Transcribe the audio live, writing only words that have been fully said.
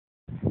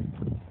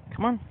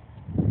Come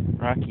on.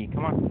 Rocky,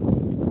 come on.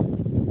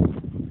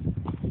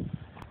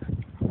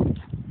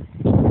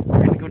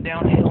 We're gonna go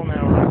downhill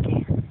now,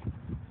 Rocky.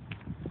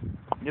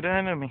 Get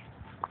ahead of me.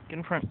 Get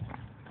in front.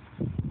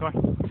 Go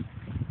on.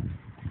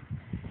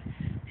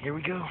 Here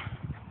we go.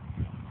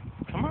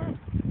 Come on.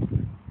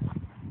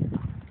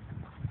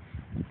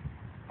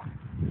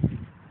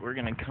 We're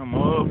gonna come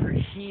over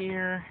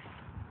here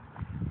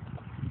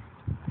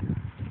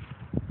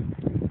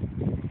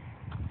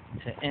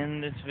to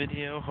end this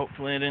video.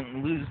 Hopefully I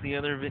didn't lose the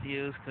other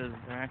videos because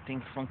they're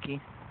acting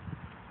funky.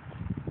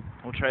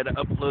 We'll try to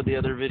upload the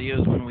other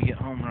videos when we get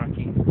home,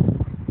 Rocky.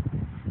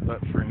 But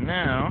for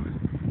now,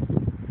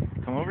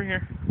 come over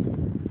here.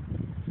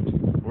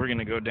 We're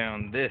gonna go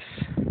down this.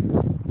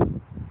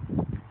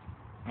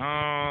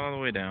 All the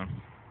way down.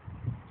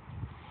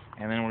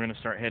 And then we're gonna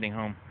start heading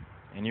home.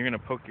 And you're gonna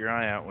poke your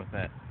eye out with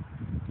that.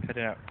 Cut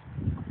it out.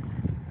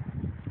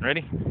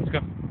 Ready? Let's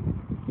go.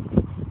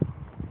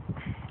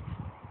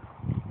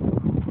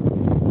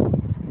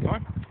 Go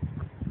on.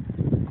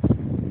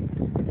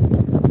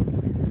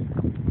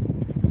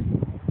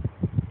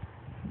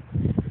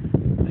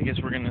 I guess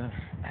we're gonna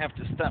have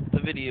to stop the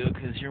video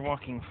because you're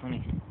walking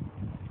funny.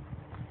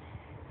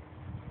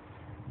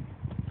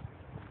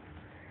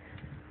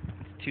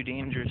 It's too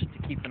dangerous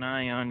to keep an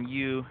eye on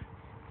you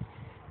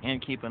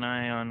and keep an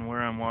eye on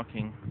where I'm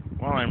walking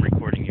while I'm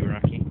recording you,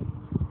 Rocky.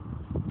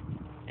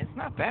 It's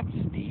not that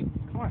steep.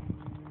 Come on.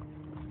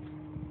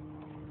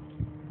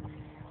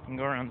 You can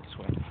go around this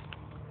way.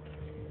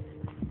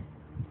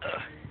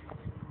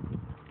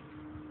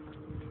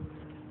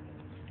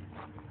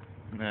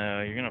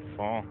 No, you're gonna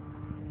fall.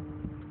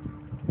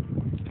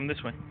 Come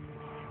this way.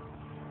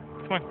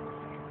 Come on.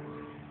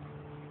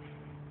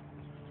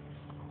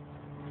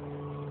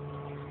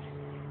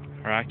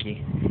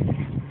 Rocky.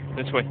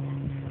 This way.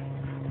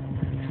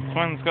 Come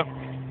on, let's go.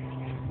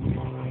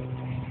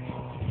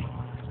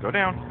 Go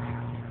down.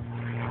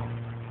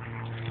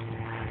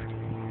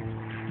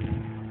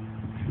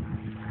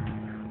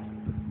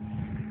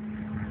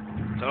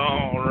 It's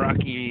all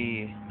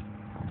Rocky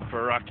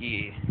for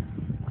Rocky.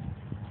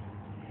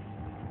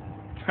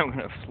 I'm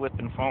gonna slip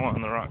and fall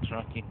on the rocks,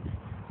 Rocky.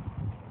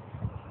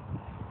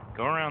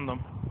 Go around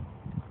them.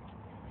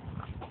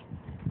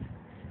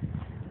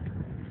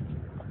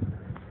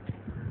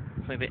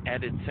 Looks like they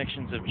added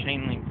sections of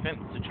chain link fence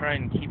to try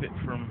and keep it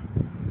from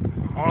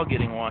all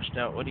getting washed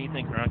out. What do you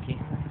think, Rocky?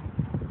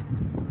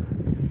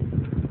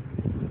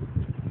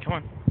 Come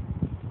on.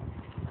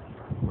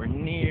 We're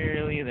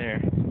nearly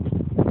there.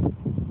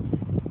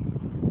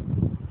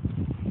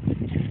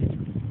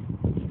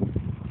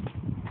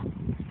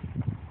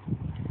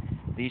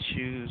 These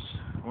shoes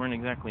weren't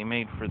exactly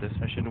made for this.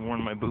 I should have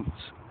worn my boots.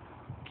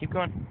 Keep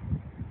going.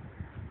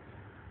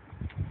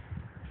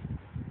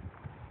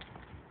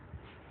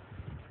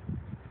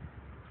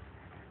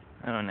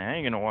 Oh, now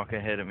you're going to walk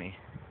ahead of me.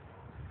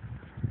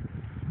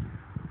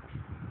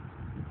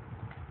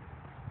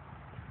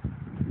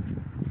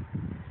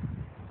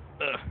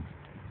 Ugh.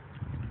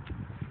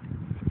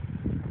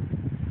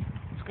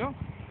 Let's go.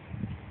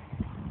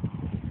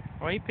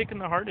 Why are you picking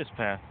the hardest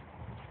path?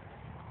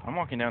 I'm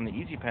walking down the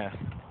easy path.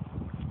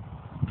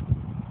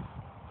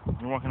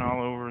 You're walking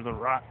all over the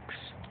rocks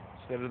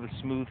instead of the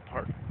smooth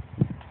part.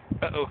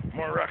 Uh-oh,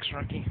 more rocks,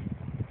 Rocky.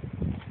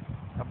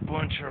 A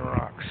bunch of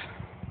rocks.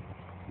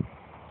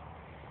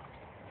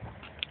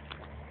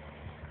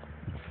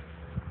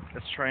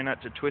 Let's try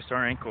not to twist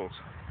our ankles.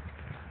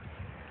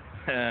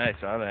 I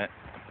saw that.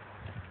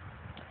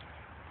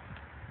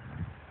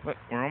 Look,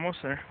 we're almost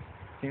there.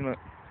 See, look.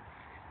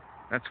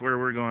 That's where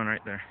we're going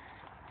right there.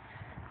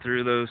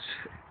 Through those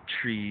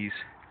trees.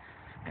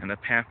 And the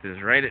path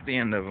is right at the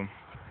end of them.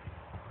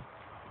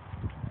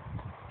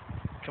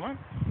 Come on.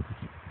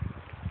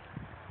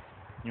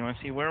 You want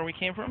to see where we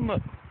came from?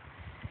 Look.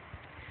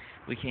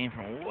 We came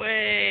from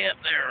way up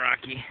there,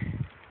 Rocky.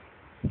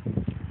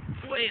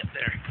 Way up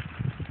there.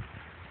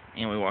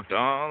 And we walked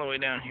all the way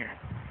down here.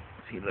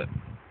 See, look.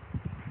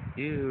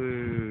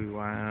 Ew,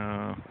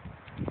 wow.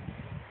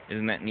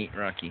 Isn't that neat,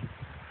 Rocky?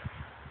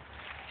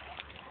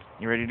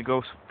 You ready to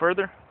go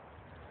further?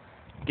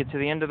 Get to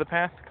the end of the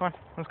path? Come on,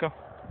 let's go.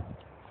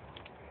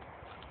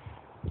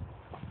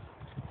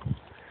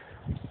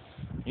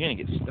 You're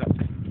gonna get stuck.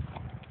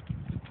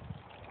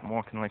 I'm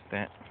walking like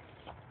that.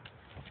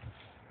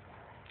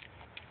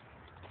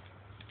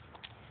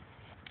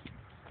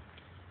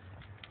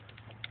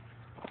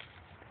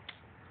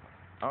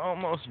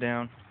 Almost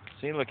down.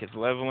 See, look, it's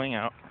leveling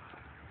out.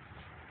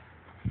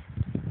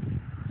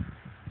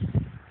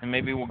 And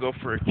maybe we'll go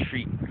for a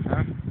treat,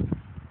 huh?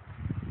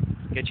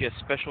 Get you a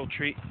special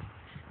treat.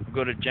 We'll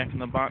go to Jack in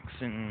the Box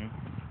and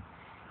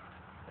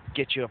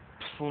get you a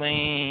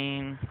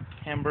plain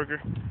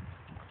hamburger.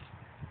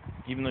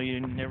 Even though you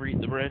never eat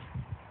the bread.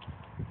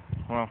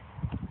 Well,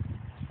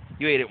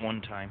 you ate it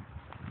one time,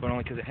 but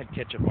only because it had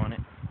ketchup on it.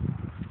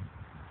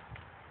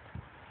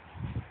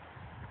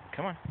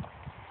 Come on.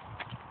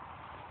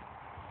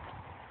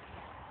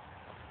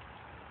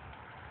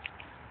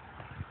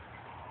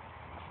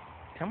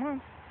 Come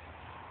on.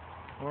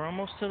 We're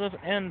almost to the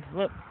end.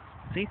 Look.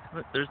 See?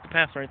 Look, there's the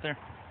path right there.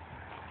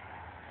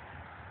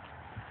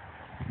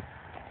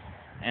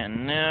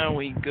 And now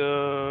we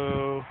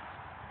go...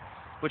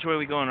 Which way are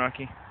we going,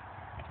 Rocky?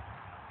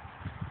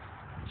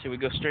 Should we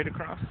go straight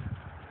across?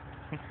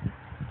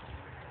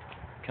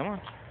 Come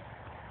on.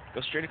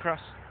 Go straight across.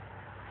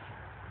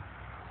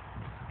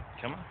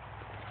 Come on.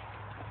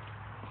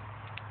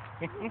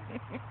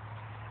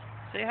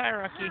 Say hi,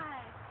 Rocky.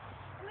 Hi.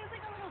 It looks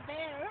like a little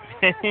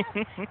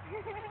bear.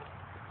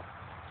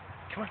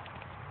 Come on.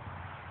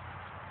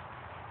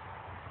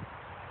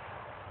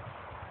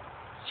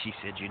 She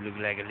said you look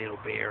like a little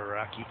bear,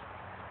 Rocky.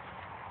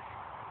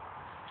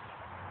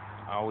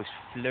 Always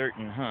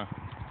flirting, huh?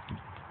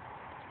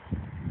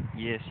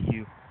 Yes,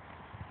 you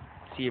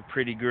see a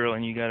pretty girl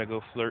and you gotta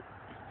go flirt.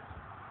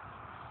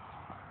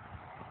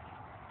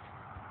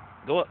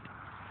 Go up.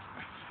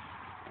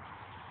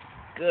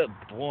 Good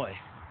boy.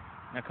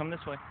 Now come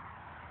this way.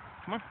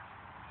 Come on.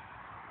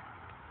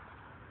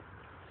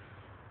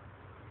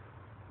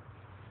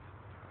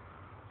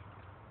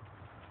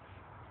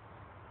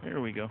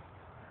 There we go.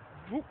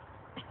 Whoop.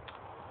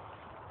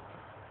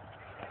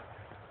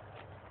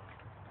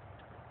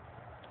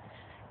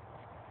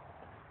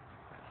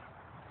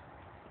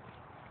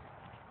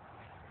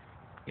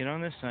 Get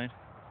on this side.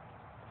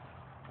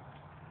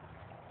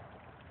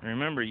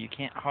 Remember, you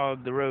can't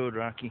hog the road,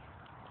 Rocky.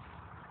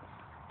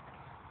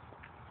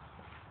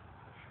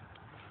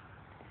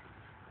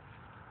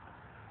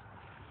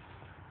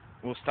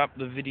 We'll stop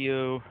the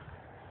video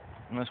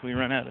unless we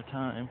run out of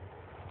time.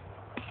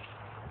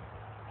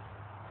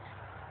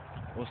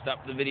 We'll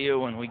stop the video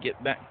when we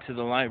get back to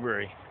the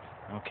library,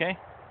 okay?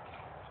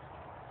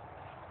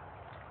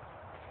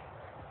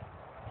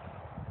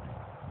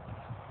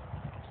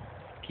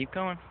 Keep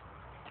going.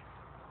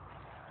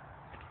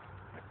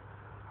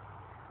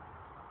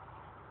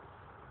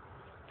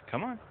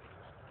 Come on.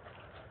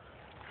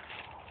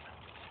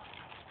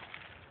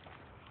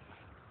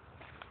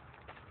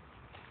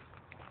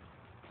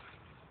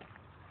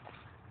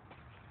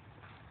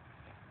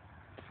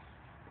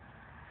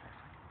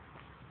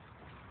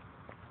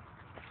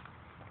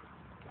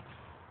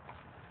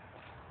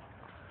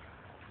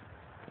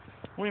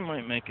 We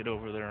might make it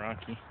over there,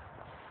 Rocky,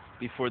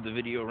 before the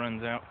video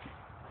runs out.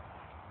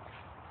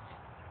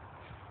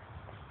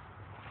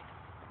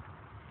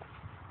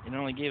 It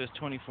only gave us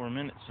 24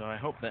 minutes, so I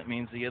hope that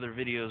means the other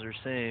videos are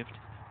saved.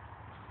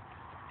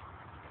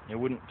 It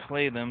wouldn't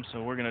play them,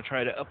 so we're going to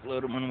try to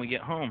upload them when we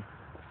get home.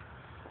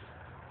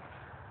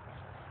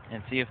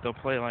 And see if they'll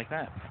play like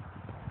that.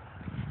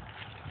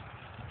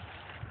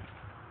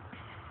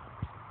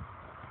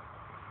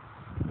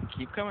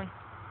 Keep coming.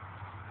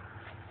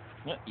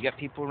 Yep, you got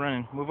people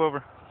running. Move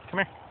over. Come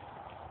here.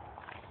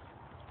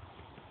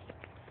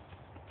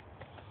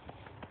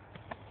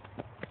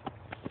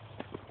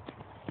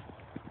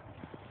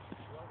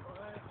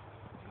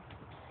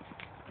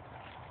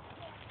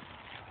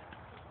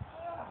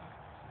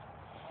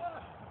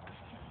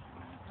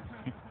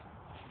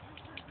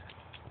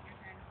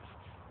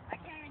 I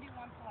can't even do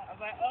one pull-up. I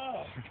was like,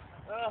 oh.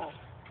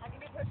 I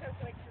can do push-ups,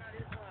 but I cannot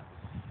do pull-ups.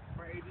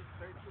 For ages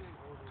 13 and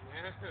older,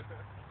 man.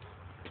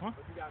 Come on.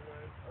 What you got,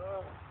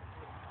 man?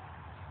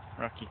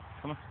 Rocky,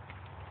 come on.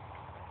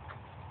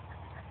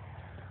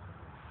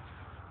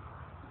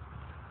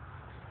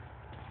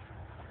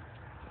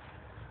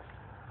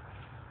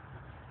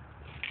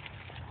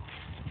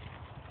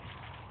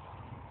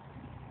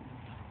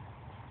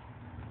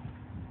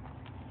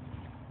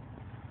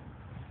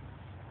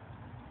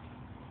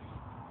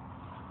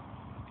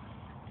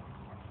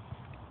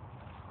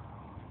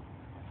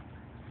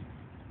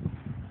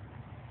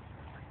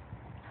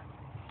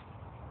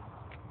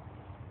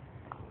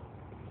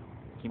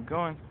 Keep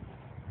going.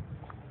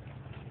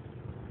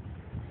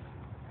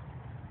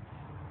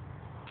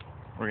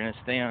 We're going to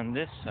stay on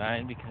this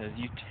side because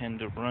you tend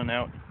to run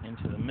out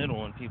into the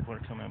middle when people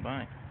are coming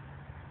by.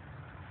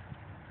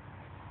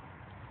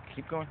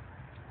 Keep going.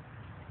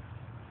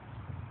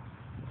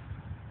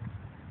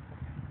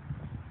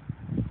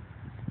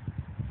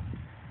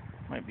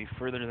 Might be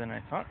further than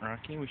I thought,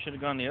 Rocky. We should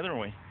have gone the other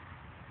way.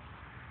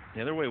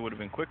 The other way would have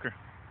been quicker.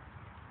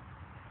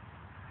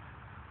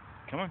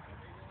 Come on.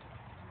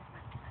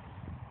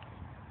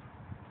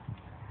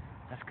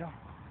 Let's go.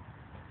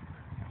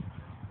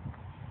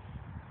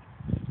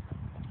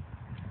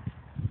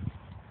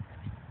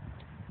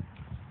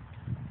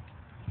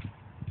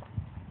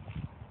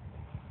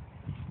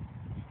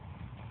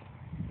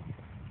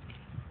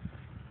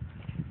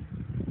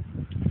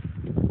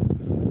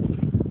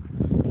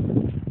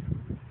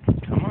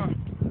 Come on.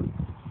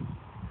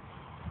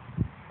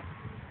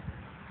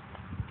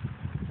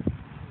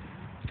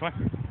 Come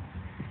on.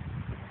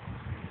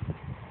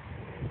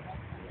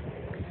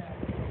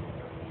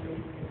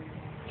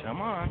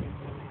 Come on.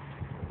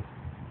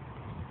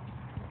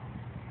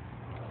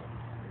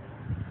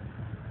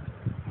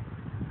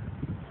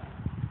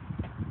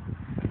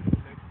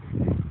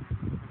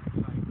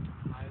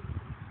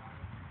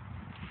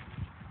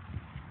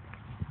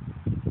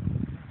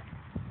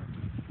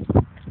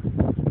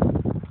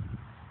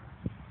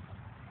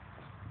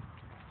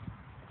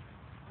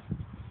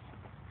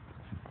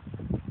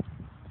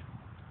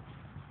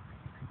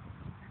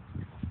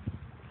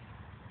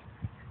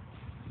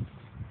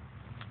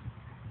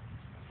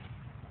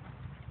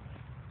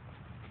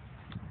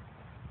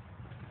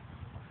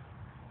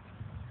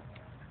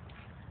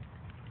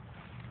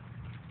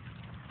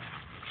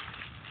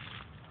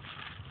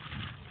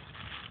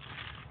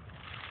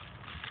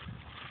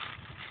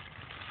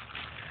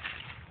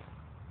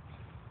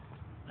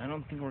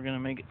 don't think we're gonna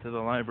make it to the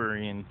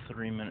library in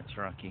 3 minutes,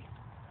 Rocky.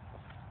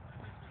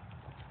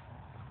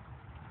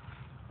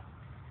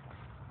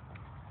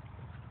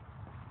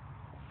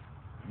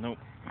 Nope.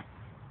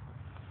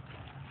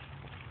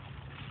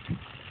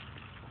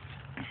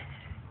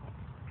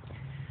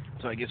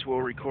 So I guess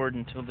we'll record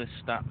until this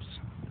stops.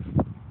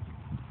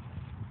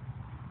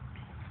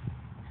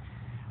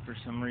 For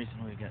some reason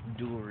we've got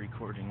dual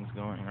recordings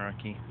going,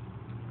 Rocky.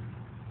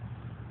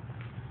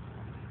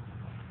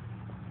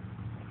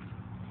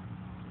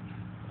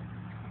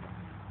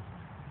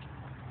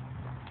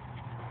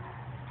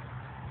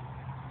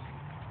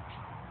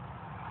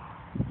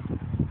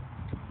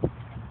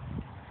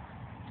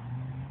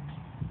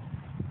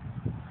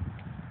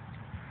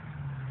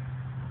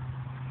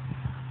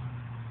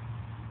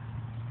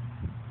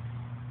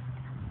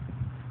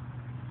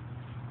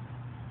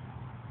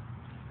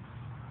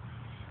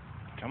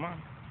 Come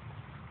on.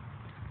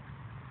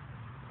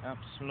 Stop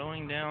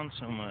slowing down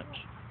so much.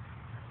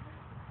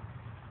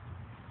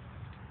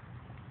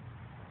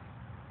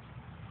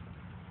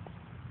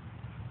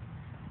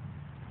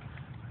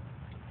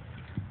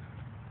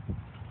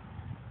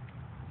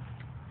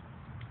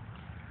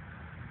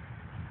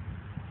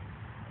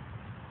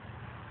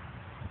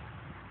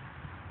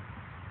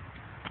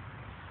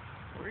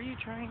 Where are you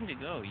trying to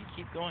go? You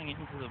keep going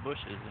into the bushes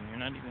and you're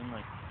not even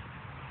like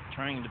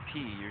trying to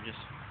pee, you're just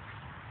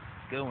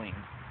going.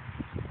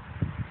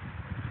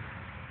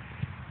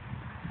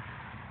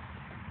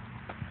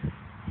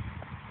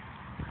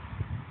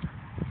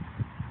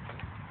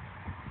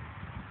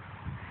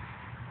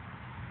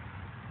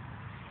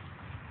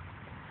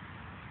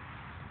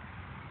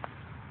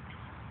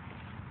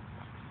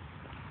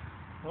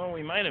 Well,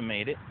 we might have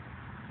made it.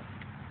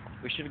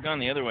 We should have gone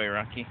the other way,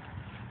 Rocky.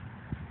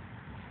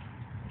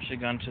 We should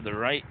have gone to the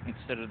right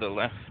instead of the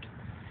left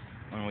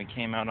when we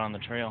came out on the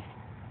trail.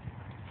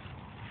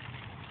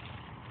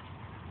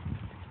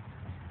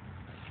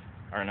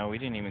 Or no, we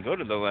didn't even go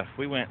to the left.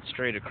 We went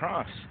straight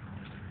across.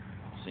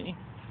 See?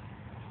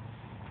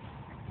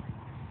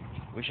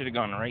 We should have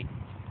gone right.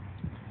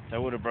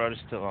 That would have brought us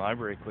to the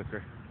library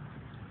quicker.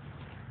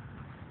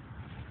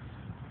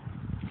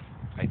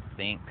 I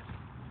think.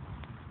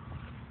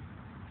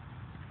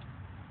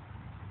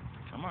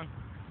 Come on.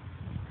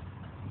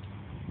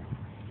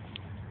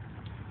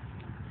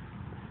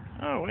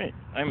 Oh, wait.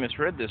 I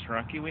misread this,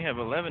 Rocky. We have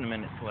 11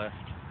 minutes left.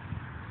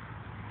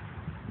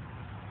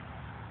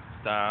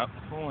 Stop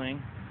pulling.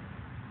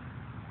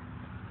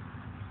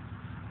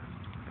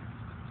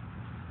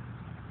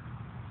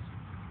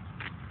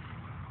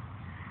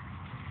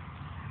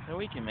 So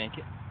we can make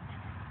it.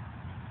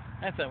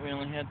 I thought we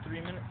only had 3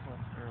 minutes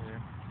left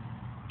earlier.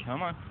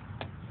 Come on.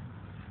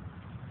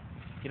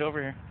 Get over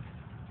here.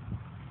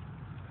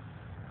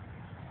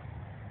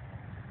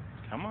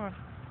 Come on.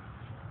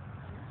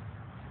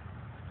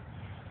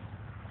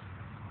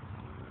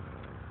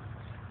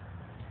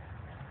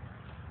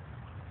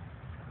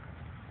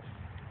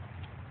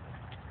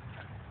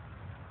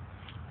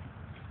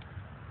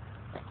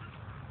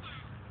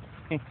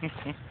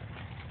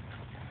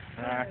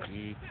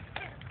 Rocky.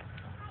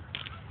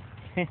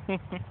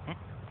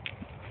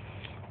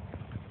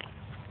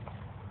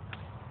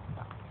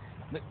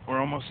 Look, we're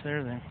almost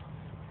there then.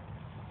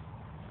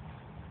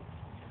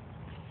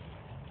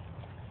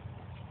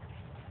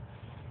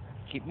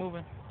 Keep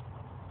moving.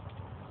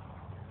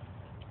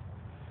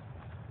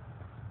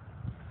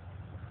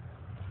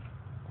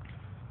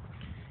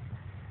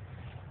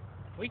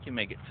 We can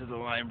make it to the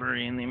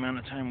library in the amount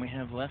of time we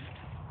have left.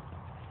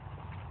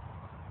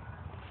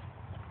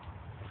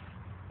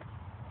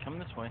 Come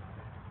this way.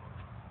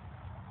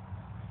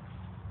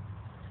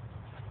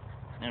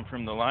 And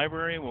from the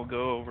library, we'll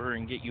go over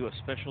and get you a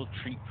special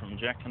treat from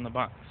Jack in the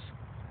Box.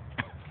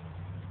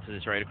 So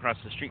it's right across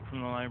the street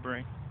from the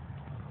library.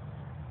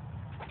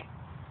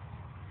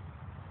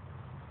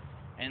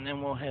 And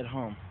then we'll head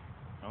home.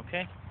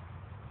 Okay?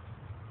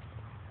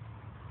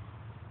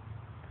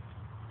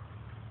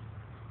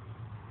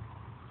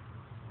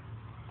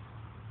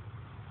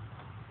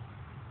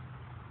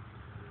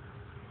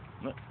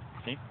 Look,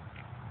 see?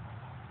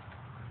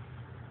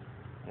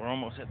 We're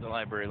almost at the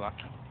library,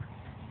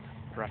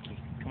 Rocky,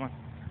 come on.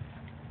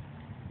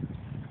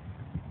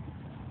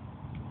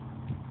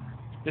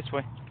 This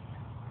way.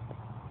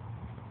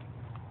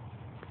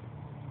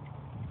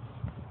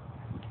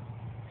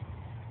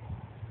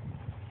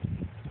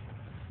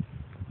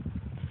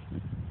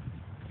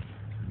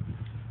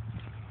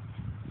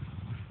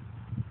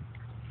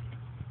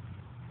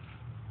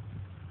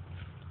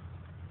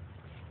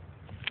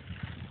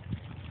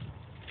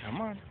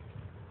 Come on.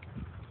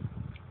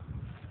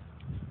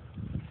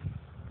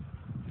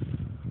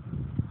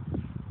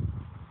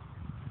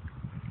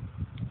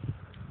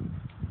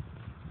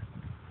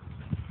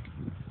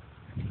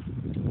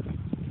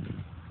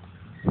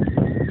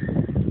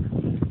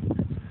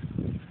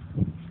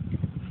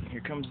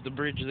 Here comes the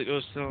bridge that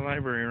goes to the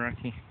library,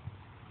 Rocky.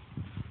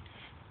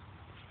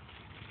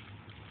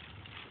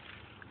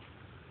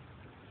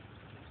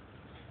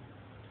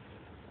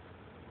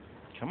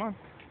 Come on.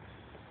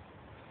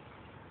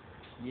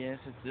 Yes,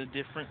 it's a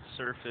different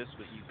surface,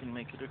 but you can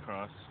make it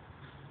across.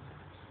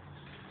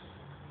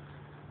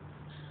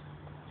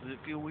 Does it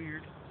feel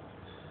weird?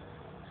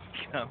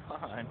 Come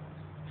on.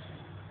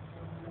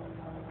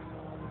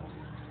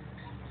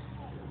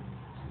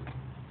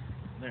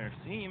 There,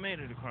 see, you made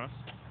it across.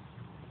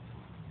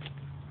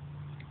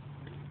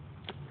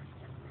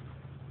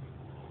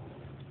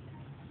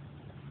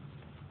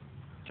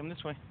 Come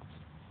this way.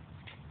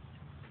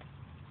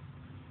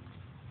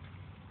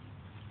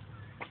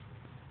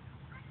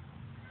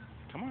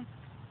 Come on.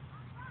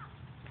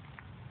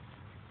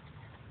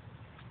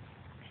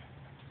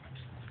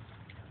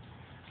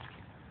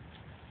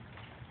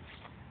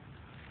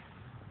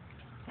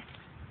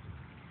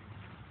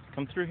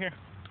 Come through here.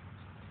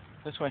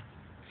 This way.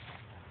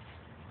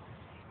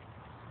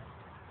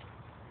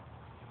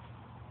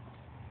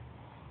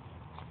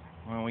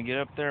 When we get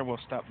up there, we'll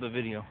stop the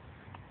video.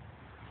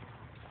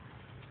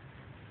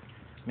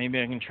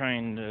 Maybe I can try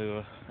and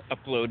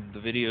upload the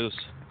videos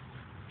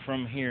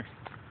from here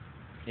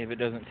if it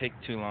doesn't take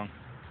too long.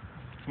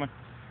 Come on.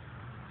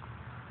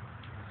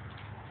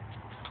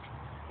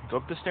 Go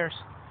up the stairs.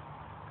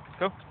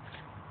 Go.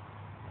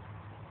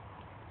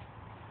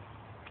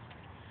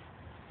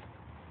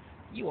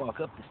 You walk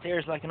up the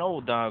stairs like an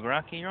old dog,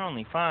 Rocky. You're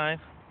only 5.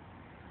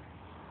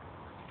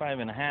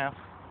 5.5.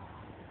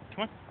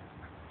 Come on.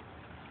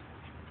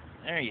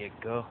 There you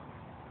go.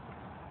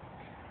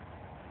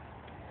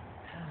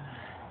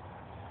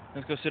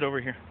 Let's go sit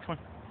over here. Come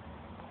on.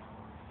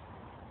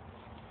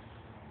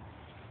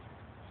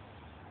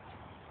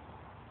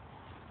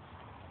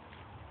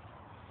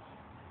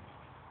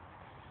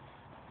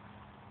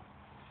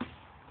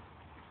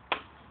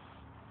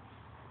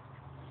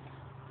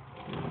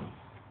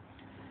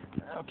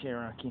 Okay,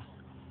 Rocky.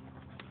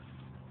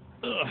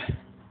 Ugh.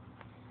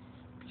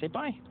 Say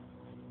bye.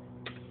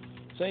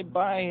 Say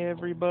bye,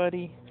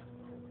 everybody.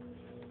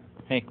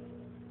 Hey,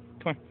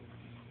 come on.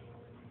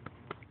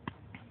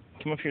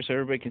 Come up here so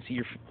everybody can see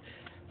your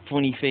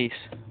funny face.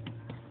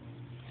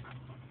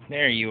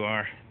 There you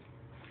are.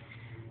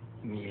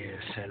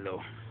 Yes,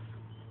 hello.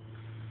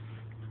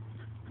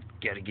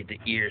 Gotta get the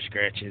ear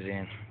scratches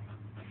in.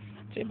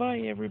 Say bye,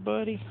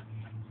 everybody.